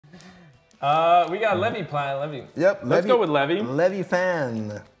We got Levy plan. Levy. Yep. Let's go with Levy. Levy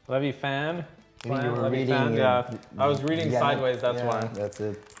fan. Levy fan. Maybe you were Levy reading. fan. Yeah. I was reading sideways. That's why. That's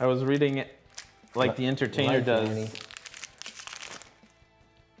it. I was reading it like the entertainer does. Yanni.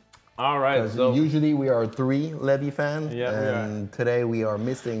 All right. So usually we are 3 Levy fans. Yeah, and today we are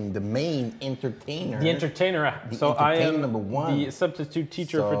missing the main entertainer. the entertainer. The So I am number 1. the substitute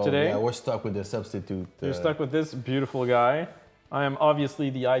teacher for today. Yeah, we're stuck with the substitute. You're stuck with this beautiful guy. I am obviously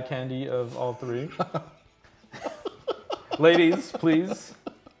the eye candy of all 3. Ladies, please.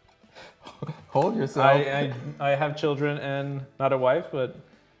 Hold yourself. I have children and not a wife, but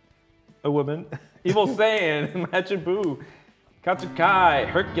a woman. Evil Saiyan, Majin Buu, Katsukai,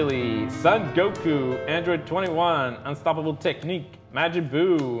 Hercules, Son Goku, Android 21, Unstoppable Technique, Majin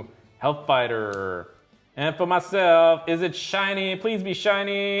Buu, Hellfighter. And for myself, is it shiny? Please be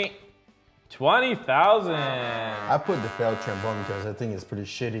shiny. 20,000. I put the failed trombone because I think it's pretty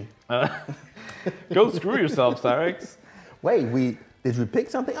shitty. Go screw yourself, Cyrex. Wait, did we pick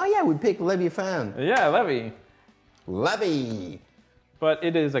something? Oh yeah, we picked Levy fan. Yeah, Levy. Levy. But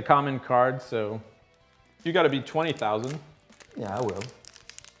it is a common card, so you got to be 20,000. Yeah, I will.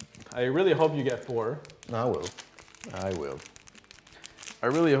 I really hope you get 4. I will. I will. I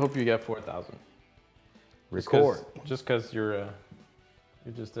really hope you get 4,000. Record. Just because you're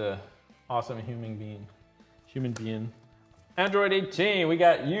just a awesome human being. Android 18, we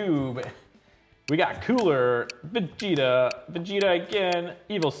got you. We got Cooler, Vegeta again,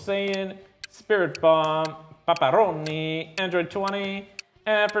 Evil Saiyan, Spirit Bomb, Paparoni, Android 20,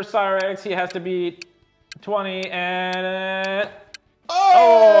 and for Cyrex, he has to beat 20 and...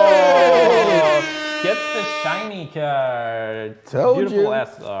 Oh! Gets the shiny card. Told Beautiful you.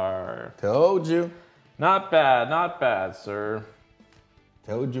 SR. Told you. Not bad, sir.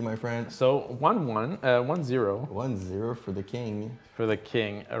 Told you, my friend. So 1-0. 1-0 for the king. For the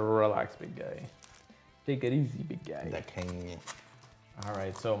king. Relax, big guy. Take it easy, big guy. The king. All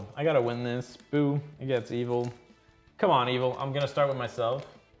right, so I gotta win this. Boo, it gets Evil. Come on, Evil. I'm gonna start with myself.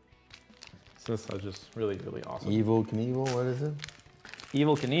 Since I was just really awesome. Evil Knievel, what is it?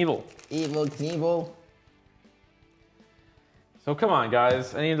 Evil Knievel. Evil Knievel. So come on,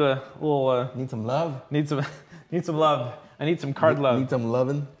 guys. I need a little. Need some love? Need some love. I need some card love. Need some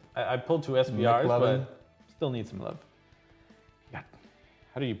loving? I pulled 2 SPRs, but still need some love. God,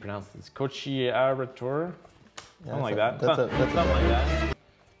 how do you pronounce this? Kochiarator? Something like that. Something like that.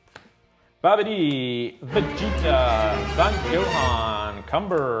 Babidi, Vegeta, Son Gohan,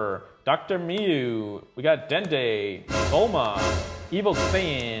 Cumber, Dr. Mew. We got Dende, Bulma, Evil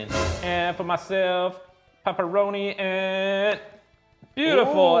Saiyan, and for myself, Pepperoni and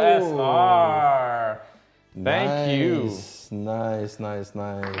beautiful SR. Thank you. Nice. Good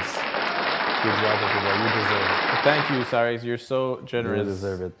job, everybody. You deserve it. Thank you, Cyrex. You're so generous. You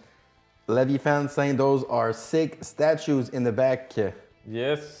deserve it. Levy fans saying those are sick statues in the back.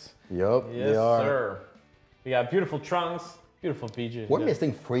 Yes. Yup, Yes, they are. sir. We got beautiful Trunks, beautiful Vegeta. We're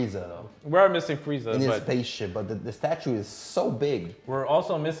missing Frieza though. We're missing Frieza, in his but spaceship, but the statue is so big. we're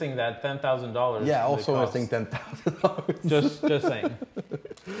also missing that $10,000. Yeah, also missing $10,000. Just saying.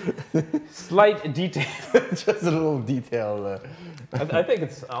 Slight detail. Just a little detail. I think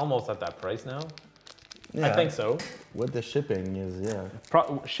it's almost at that price now. Yeah, I think so. What the shipping is, yeah.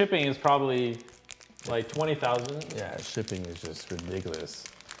 Shipping is probably like 20,000. Yeah, shipping is just ridiculous.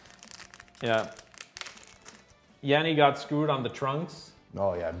 Yeah. Yanni got screwed on the Trunks.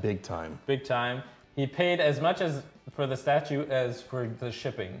 Oh yeah, big time. Big time. He paid as much as for the statue as for the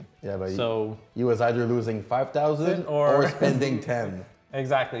shipping. Yeah, but so he was either losing 5,000 or spending 10.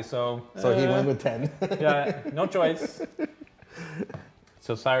 Exactly. So he went with 10. Yeah, no choice.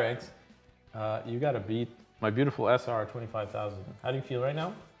 So Cyrex, you got to beat my beautiful SR 25,000. How do you feel right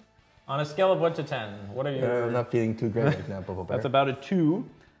now? On a scale of 1 to 10, what are you? I'm not feeling too great right now, PoPoBear. That's about a 2.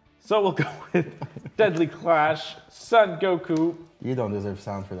 So we'll go with Deadly Clash, Son Goku. You don't deserve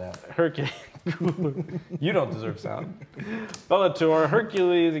sound for that. Hercules. You don't deserve sound. Bellator,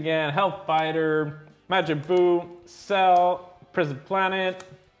 Hercules again, Hellfighter, Majin Buu, Cell, Prison Planet,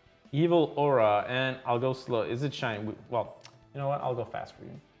 Evil Aura, and I'll go slow. Is it shiny? Well, you know what? I'll go fast for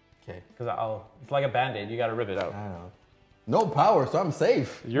you. Okay. Because it's like a Band-Aid. You got to rip it out. I don't know. No power, so I'm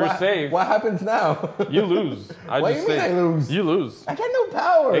safe. You're safe. What happens now? You lose. What do you mean I lose? You lose. I got no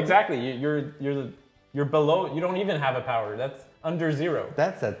power. Exactly. You're below. You don't even have a power. That's under 0.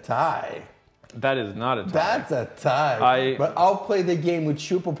 That's a tie. That is not a tie. That's a tie. But I'll play the game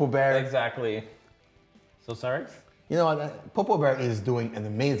with you, PoPoBear. Exactly. So, Cyrex? You know what? PoPoBear is doing an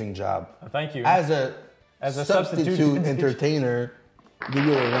amazing job. Thank you. As a substitute entertainer, give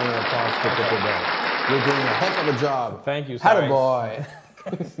you a round of applause for PoPoBear. You're doing a heck of a job. Thank you, Cyrex. Attaboy.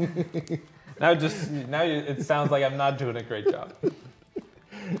 Now it sounds like I'm not doing a great job.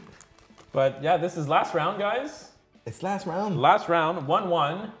 But yeah, this is last round, guys. It's last round. Last round,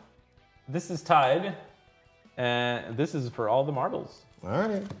 1-1. This is tied, and this is for all the marbles. All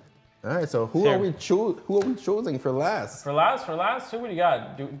right. So who are we choosing for last? For last, who would you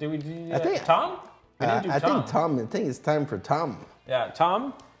got? Do we do Tom? We didn't do Tom. I think it's time for Tom. Yeah,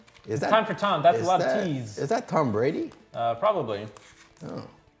 Tom. It's time for Tom. That's a lot of T's. Is that Tom Brady? Probably. Oh.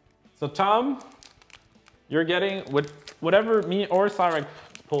 So Tom, you're getting whatever me or Cyrex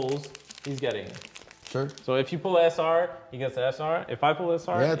pulls, he's getting. Sure. So if you pull SR, he gets the SR. If I pull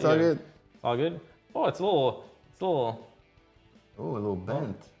SR, yeah, it's all good. It's all good. Oh, it's a little. Oh, a little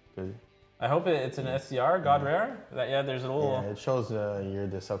bent. Good. I hope it's an SCR, God rare. There's a little. Yeah, it shows you're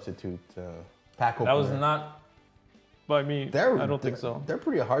the substitute pack opener. That was not by me. I don't think so. They're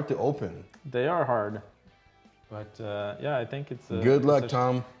pretty hard to open. They are hard. But yeah, I think it's good luck,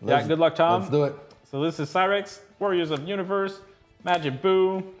 Tom. Good luck, Tom. Let's do it. So this is Cyrex, Warriors of Universe, Magic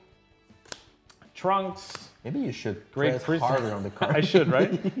Boo, Trunks. Maybe you should press harder on the card. I should,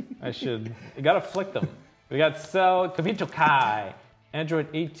 right? I should. You gotta flick them. We got Cell, Kavito Kai, Android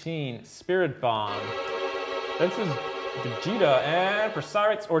 18, Spirit Bomb. This is Vegeta, and for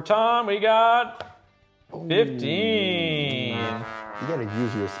Cyrex or Tom, we got 15. You gotta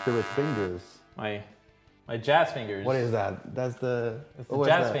use your spirit fingers. My jazz fingers. What is that? That's the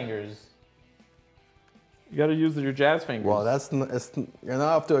jazz fingers. You gotta use your jazz fingers. Well, you're not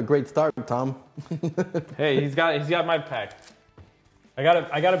off to a great start, Tom. Hey, he's got my pack. I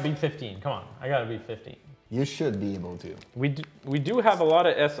gotta beat 15. Come on, I gotta beat 15. You should be able to. We do have a lot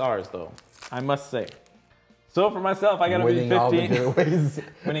of SRs though, I must say. So for myself, I gotta beat 15. All the giveaways.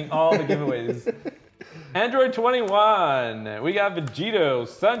 Winning all the giveaways. Android 21. We got Vegito,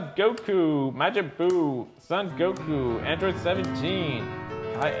 Son Goku, Majin Buu, Son Goku, Android 17.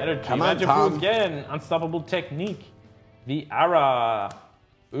 High Energy, Majin Buu again, Unstoppable Technique, the Ara.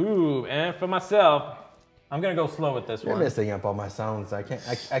 Ooh, and for myself, I'm gonna go slow with this one. You're messing up all my sounds. I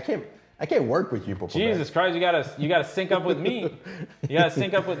can't work with you, PoPoBear. Jesus Christ, you gotta sync up with me. You gotta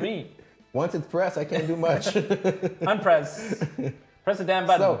sync up with me. Once it's pressed, I can't do much. Unpress. Press the damn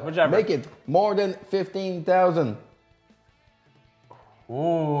button. So, whichever. Make it more than 15,000.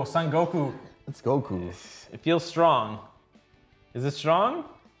 Ooh, Son Goku. It's Goku. It feels strong. Is it strong?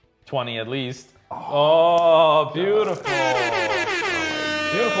 20 at least. Oh, beautiful.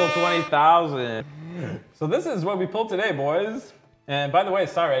 Beautiful 20,000. So this is what we pulled today, boys. And by the way,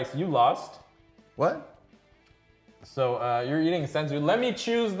 Cyrex, you lost. What? So you're eating senzu. Let me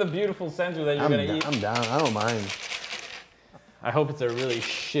choose the beautiful senzu that you're gonna eat. I'm down. I don't mind. I hope it's a really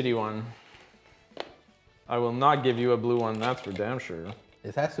shitty one. I will not give you a blue one. That's for damn sure.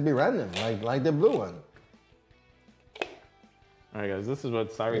 It has to be random, like the blue one. All right, guys. This is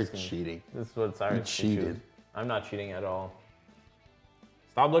what Cyrex. You're cheating. This is what Cyrex cheated. I'm not cheating at all.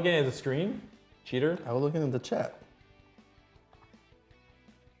 Stop looking at the screen, cheater. I was looking at the chat.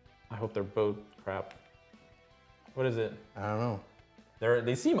 I hope they're both crap. What is it? I don't know.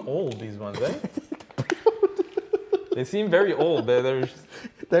 They seem old, these ones, eh? They seem very old. They're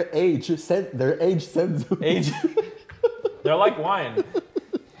age senzu. Age. They're like wine.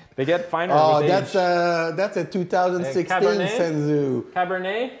 They get finer with age. That's a 2016 Cabernet? senzu.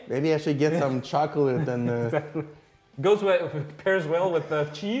 Cabernet? Maybe I should get some chocolate and exactly. Pairs well with the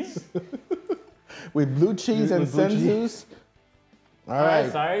cheese. With blue cheese and senzus. All right.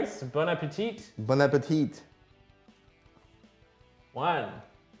 Cyrex. Bon appetit. Bon appetit. 1,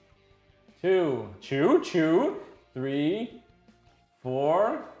 2, chew. 3,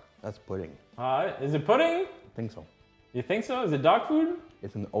 4. That's pudding. 5. Is it pudding? I think so. You think so? Is it dog food?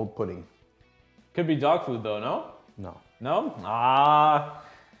 It's an old pudding. Could be dog food though, no? No. No? Ah,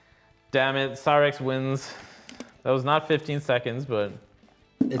 damn it. Cyrex wins. That was not 15 seconds, but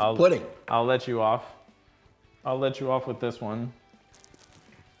it's pudding. I'll let you off. I'll let you off with this one.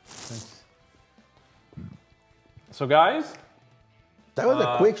 So guys. That was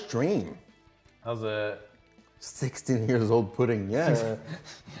a quick stream. That was a 16 years old pudding, yeah.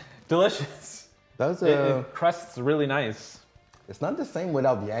 Delicious. That was it crusts really nice. It's not the same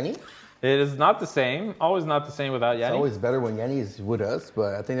without Yanni. It is not the same. Always not the same without Yanni. It's always better when Yanni is with us,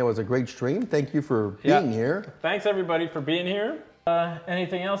 but I think that was a great stream. Thank you for being here. Thanks everybody for being here.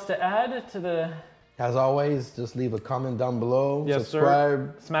 Anything else to add to the... As always, just leave a comment down below. Yes,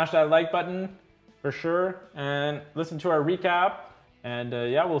 subscribe. Sir. Smash that like button for sure. And listen to our recap. And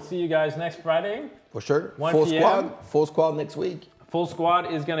yeah, we'll see you guys next Friday. For sure. 1 Full PM. squad. Full squad next week. Full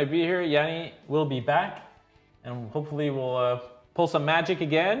squad is going to be here. Yanni will be back. And hopefully we'll pull some magic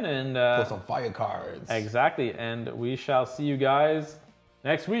again. And pull some fire cards. Exactly. And we shall see you guys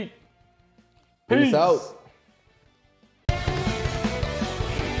next week. Peace out.